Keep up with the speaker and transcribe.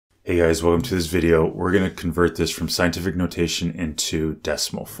Hey guys, welcome to this video. We're going to convert this from scientific notation into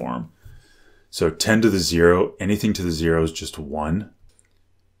decimal form. So 10 to the 0, anything to the 0 is just 1.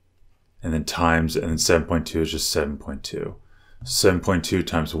 And then times, and then 7.2 is just 7.2. 7.2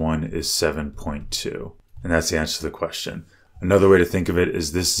 times 1 is 7.2. And that's the answer to the question. Another way to think of it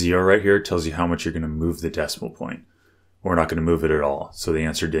is this 0 right here tells you how much you're going to move the decimal point. We're not going to move it at all. So the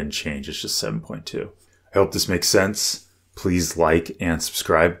answer didn't change. It's just 7.2. I hope this makes sense. Please like and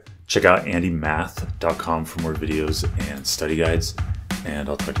subscribe. Check out andymath.com for more videos and study guides. And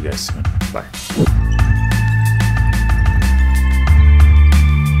I'll talk to you guys soon. Bye.